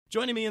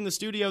Joining me in the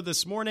studio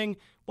this morning,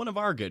 one of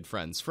our good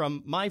friends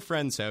from my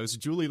friend's house,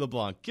 Julie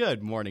Leblanc.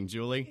 Good morning,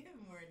 Julie.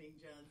 Good morning,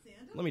 John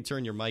Sandham. Let me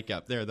turn your mic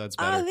up. There, that's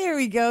better. Oh, there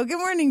we go. Good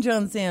morning,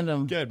 John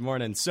Sandham. Good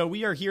morning. So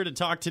we are here to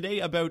talk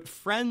today about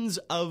friends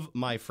of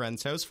my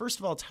friend's house. First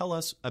of all, tell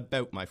us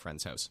about my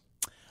friend's house.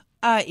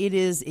 It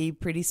is a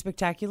pretty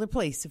spectacular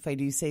place, if I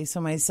do say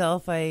so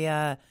myself.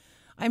 I'm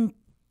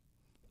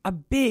a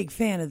big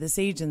fan of this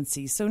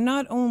agency. So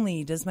not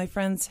only does my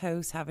friend's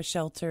house have a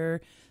shelter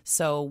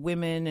so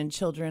women and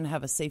children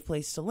have a safe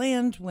place to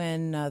land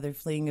when they're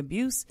fleeing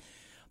abuse,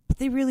 but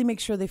they really make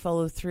sure they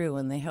follow through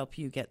and they help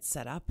you get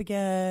set up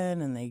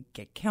again and they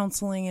get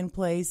counseling in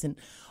place and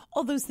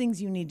all those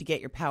things you need to get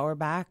your power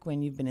back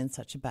when you've been in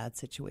such a bad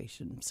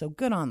situation. So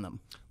good on them.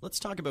 Let's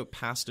talk about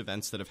past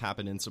events that have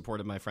happened in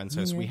support of my friend's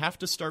house. We have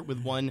to start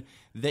with one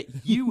that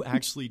you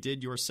actually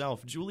did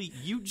yourself. Julie,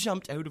 you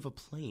jumped out of a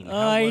plane.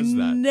 How was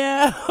that? I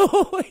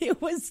know. It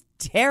was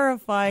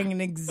terrifying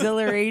and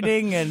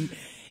exhilarating. And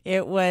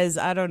it was,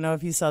 I don't know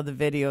if you saw the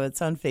video.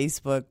 It's on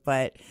Facebook,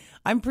 but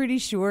I'm pretty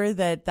sure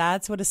that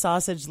that's what a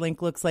sausage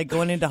link looks like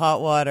going into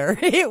hot water.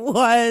 It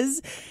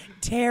was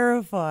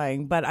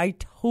terrifying, but I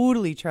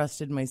totally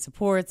trusted my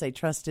supports. I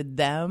trusted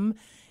them,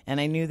 and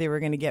I knew they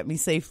were going to get me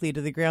safely to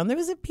the ground. There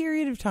was a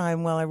period of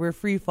time while I were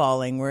free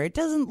falling where it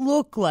doesn't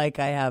look like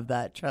I have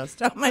that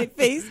trust on my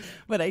face,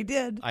 but I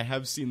did. I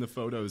have seen the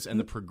photos, and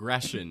the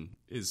progression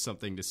is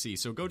something to see.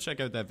 So go check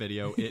out that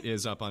video. It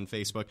is up on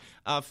Facebook.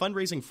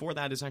 Fundraising for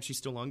that is actually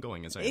still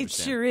ongoing, as I understand. It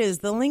sure is.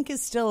 The link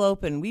is still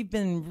open. We've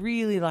been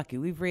really lucky.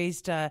 We've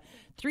raised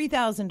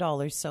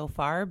 $3,000 so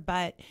far,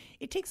 but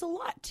it takes a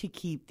lot to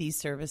keep these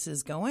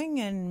services going,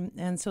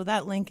 and so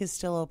that link is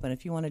still open.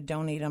 If you want to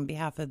donate on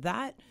behalf of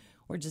that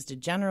or just a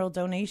general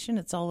donation,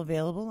 it's all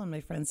available on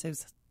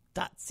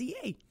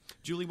myfriendshouse.ca.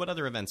 Julie, what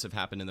other events have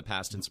happened in the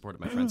past in support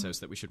of my friend's house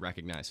that we should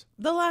recognize?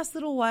 The last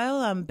little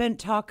while, Bent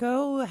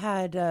Taco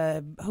had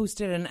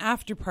hosted an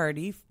after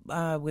party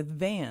with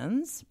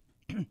vans,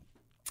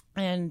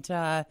 and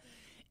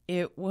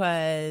it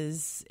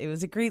was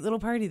a great little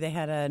party. They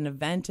had an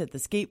event at the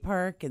skate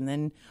park, and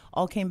then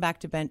all came back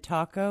to Bent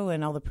Taco,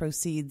 and all the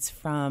proceeds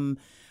from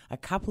a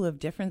couple of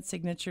different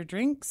signature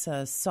drinks,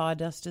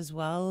 Sawdust as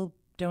well,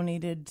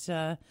 donated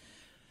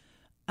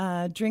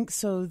drinks,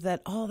 so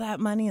that all that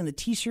money and the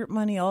T-shirt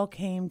money all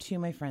came to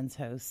my friend's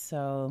house.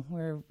 So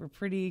we're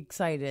pretty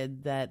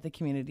excited that the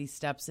community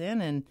steps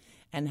in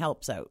and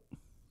helps out.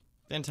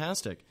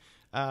 Fantastic.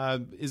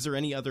 Is there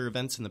any other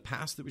events in the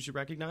past that we should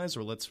recognize,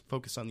 or let's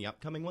focus on the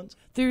upcoming ones?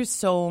 There's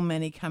so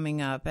many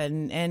coming up,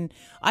 and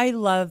I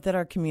love that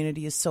our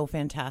community is so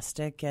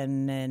fantastic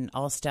and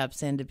all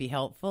steps in to be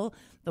helpful.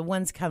 The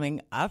ones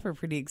coming up are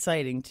pretty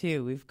exciting,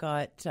 too. We've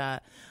got,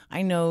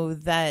 I know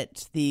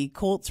that the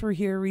Colts were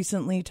here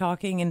recently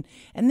talking, and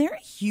they're a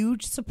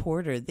huge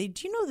supporter. Do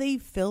you know they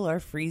fill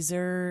our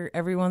freezer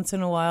every once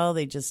in a while?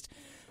 They just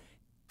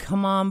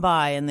come on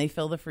by and they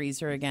fill the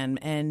freezer again.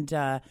 And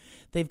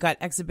they've got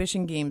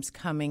exhibition games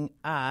coming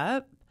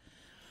up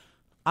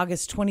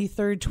August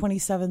 23rd,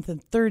 27th,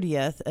 and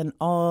 30th. And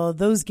all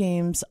those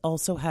games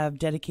also have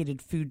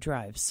dedicated food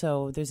drives.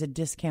 So there's a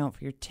discount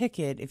for your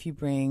ticket if you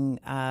bring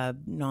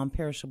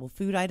non-perishable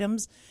food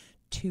items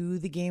to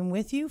the game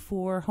with you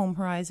for Home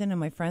Horizon and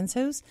my friend's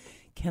house.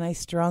 Can I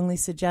strongly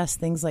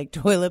suggest things like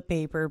toilet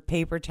paper,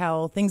 paper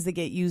towel, things that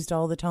get used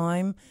all the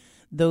time?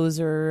 Those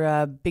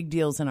are big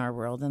deals in our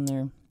world, and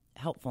they're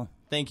helpful.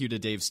 Thank you to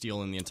Dave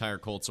Steele and the entire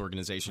Colts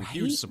organization, right?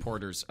 Huge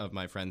supporters of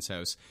my friend's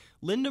house.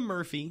 Linda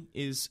Murphy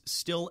is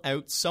still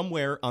out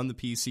somewhere on the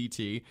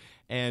PCT,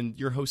 and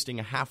you're hosting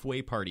a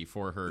halfway party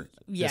for her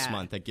this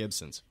month at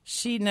Gibson's.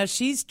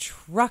 She's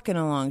trucking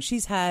along.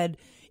 She's had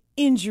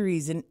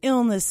injuries and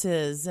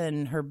illnesses,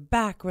 and her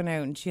back went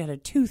out, and she had a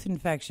tooth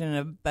infection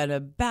and a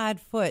bad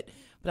foot.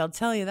 But I'll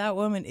tell you, that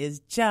woman is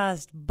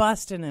just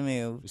busting a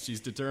move. She's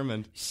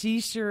determined.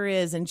 She sure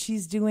is, and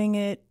she's doing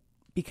it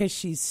because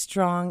she's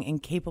strong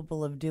and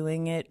capable of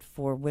doing it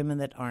for women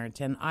that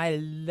aren't. And I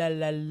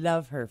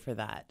love her for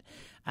that.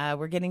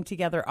 We're getting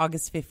together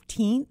August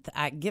 15th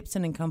at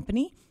Gibson &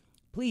 Company.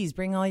 Please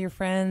bring all your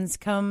friends.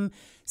 Come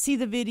see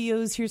the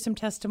videos. Here's some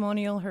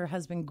testimonial. Her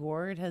husband,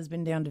 Gord, has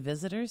been down to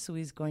visit her, so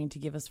he's going to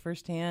give us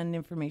firsthand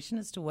information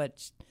as to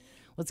what's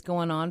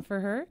going on for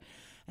her.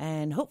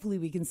 And hopefully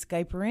we can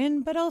Skype her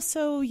in, but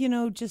also,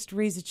 just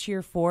raise a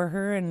cheer for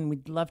her. And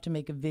we'd love to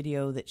make a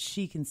video that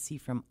she can see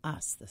from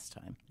us this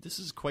time. This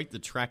is quite the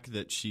trek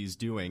that she's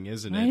doing,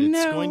 isn't it? I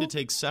know. It's going to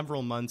take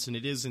several months, and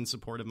it is in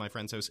support of my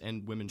friend's house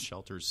and women's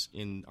shelters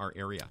in our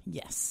area.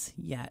 Yes.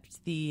 Yeah.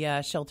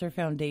 The Shelter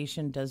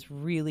Foundation does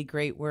really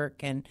great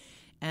work. And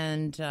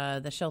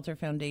the Shelter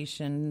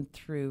Foundation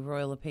through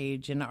Royal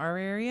LePage in our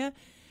area,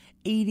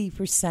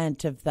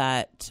 80% of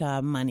that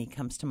money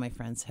comes to my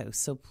friend's house.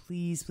 So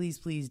please, please,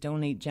 please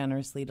donate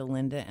generously to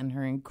Linda and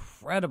her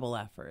incredible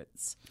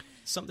efforts.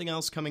 Something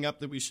else coming up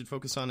that we should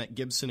focus on at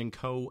Gibson &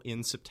 Co.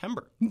 in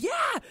September. Yeah,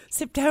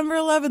 September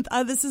 11th.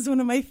 This is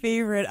one of my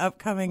favorite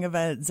upcoming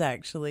events,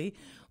 actually.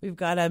 We've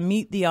got a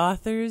Meet the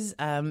Authors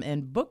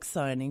and book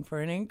signing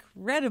for an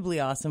incredibly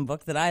awesome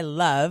book that I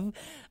love,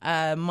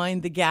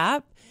 Mind the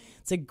Gap.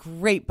 It's a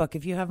great book.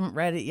 If you haven't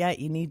read it yet,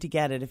 you need to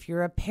get it. If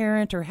you're a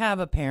parent or have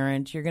a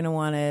parent, you're going to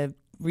want to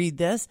read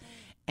this.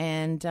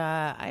 And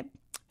I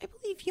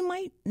believe you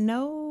might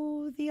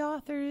know the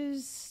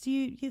authors. Do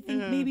you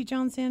think maybe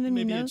John Sandham?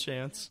 Maybe you know? a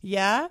chance.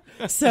 Yeah.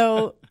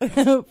 So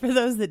for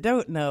those that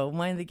don't know,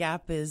 Mind the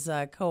Gap is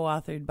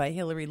co-authored by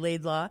Hilary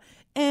Laidlaw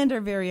and our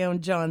very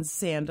own John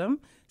Sandham.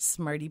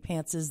 Smarty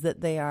pantses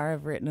that they are,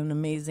 have written an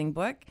amazing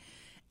book.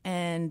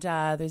 And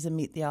there's a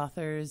Meet the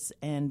Authors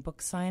and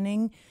book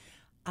signing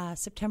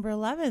September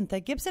 11th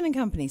at Gibson &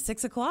 Company,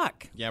 6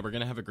 o'clock. Yeah, we're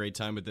going to have a great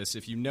time with this.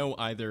 If you know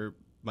either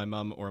my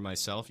mom or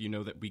myself, you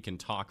know that we can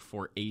talk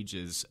for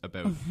ages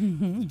about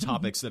the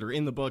topics that are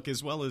in the book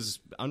as well as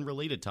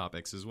unrelated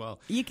topics as well.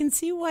 You can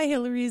see why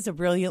Hilary is a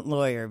brilliant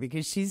lawyer,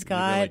 because she's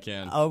got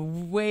a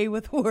way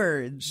with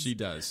words. She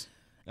does.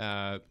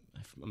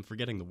 I'm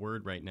forgetting the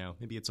word right now.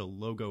 Maybe it's a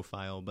logo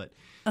file, but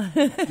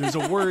there's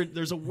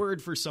a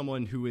word for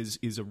someone who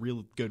is a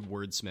real good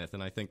wordsmith,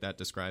 and I think that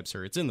describes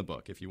her. It's in the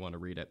book if you want to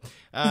read it.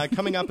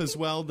 Coming up as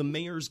well, the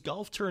Mayor's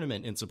Golf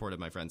Tournament in support of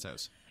My Friend's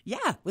House.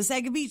 Yeah,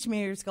 Wasaga Beach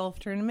Mayor's Golf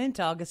Tournament,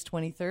 August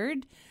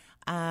 23rd.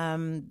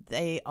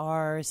 They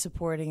are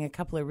supporting a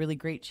couple of really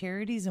great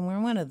charities, and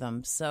we're one of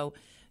them. So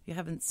if you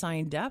haven't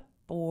signed up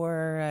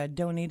or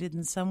donated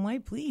in some way,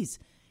 please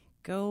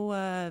go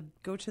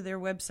to their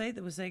website,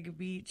 the Wasaga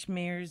Beach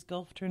Mayor's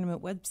Golf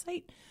Tournament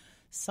website.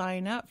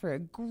 Sign up for a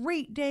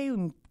great day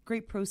and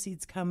great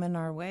proceeds coming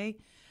our way.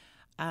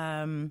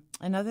 And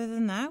other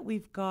than that,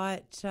 we've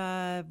got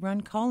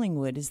Run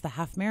Collingwood is the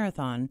half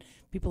marathon.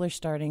 People are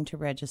starting to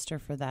register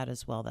for that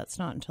as well. That's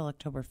not until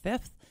October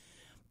 5th,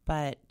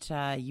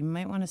 but you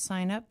might want to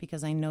sign up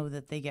because I know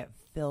that they get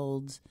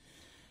filled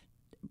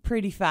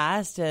pretty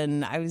fast,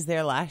 and I was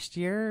there last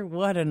year.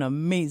 What an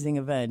amazing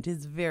event.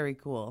 It's very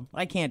cool.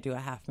 I can't do a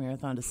half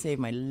marathon to save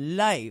my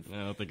life.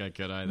 I don't think I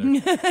could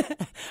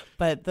either.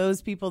 But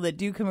those people that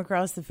do come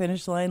across the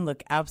finish line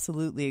look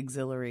absolutely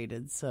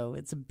exhilarated. So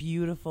it's a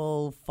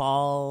beautiful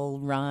fall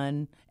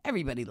run.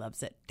 Everybody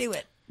loves it. Do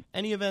it.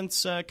 Any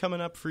events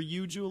coming up for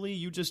you, Julie?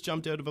 You just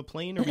jumped out of a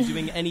plane. Are we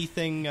doing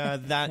anything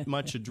that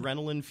much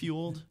adrenaline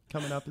fueled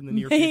coming up in the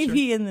near future?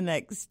 Maybe in the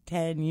next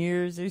 10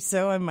 years or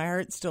so, and my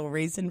heart's still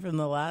racing from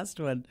the last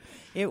one.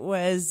 It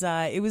was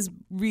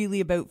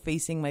really about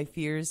facing my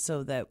fears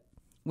so that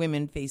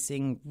women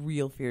facing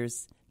real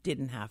fears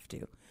didn't have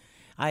to.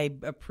 I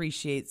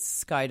appreciate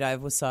Skydive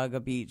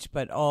Wasaga Beach,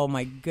 but oh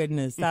my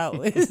goodness, that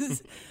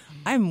was,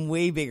 I'm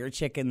way bigger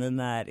chicken than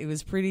that. It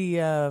was pretty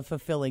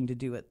fulfilling to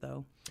do it,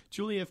 though.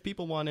 Julie, if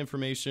people want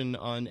information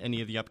on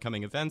any of the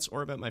upcoming events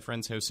or about My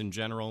Friend's House in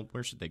general,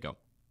 where should they go?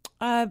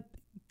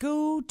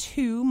 Go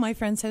to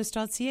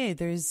myfriendshouse.ca.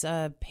 There's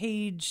a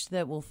page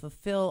that will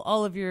fulfill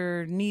all of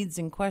your needs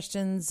and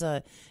questions.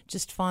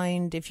 Just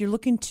find, if you're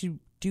looking to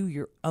do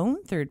your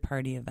own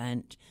third-party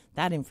event,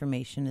 that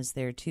information is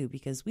there too,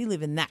 because we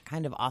live in that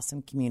kind of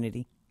awesome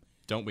community.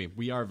 Don't we?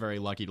 We are very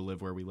lucky to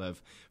live where we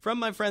live. From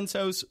My Friend's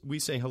House, we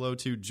say hello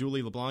to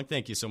Julie Leblanc.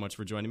 Thank you so much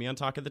for joining me on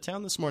Talk of the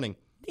Town this morning.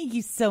 Thank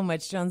you so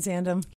much, John Sandham.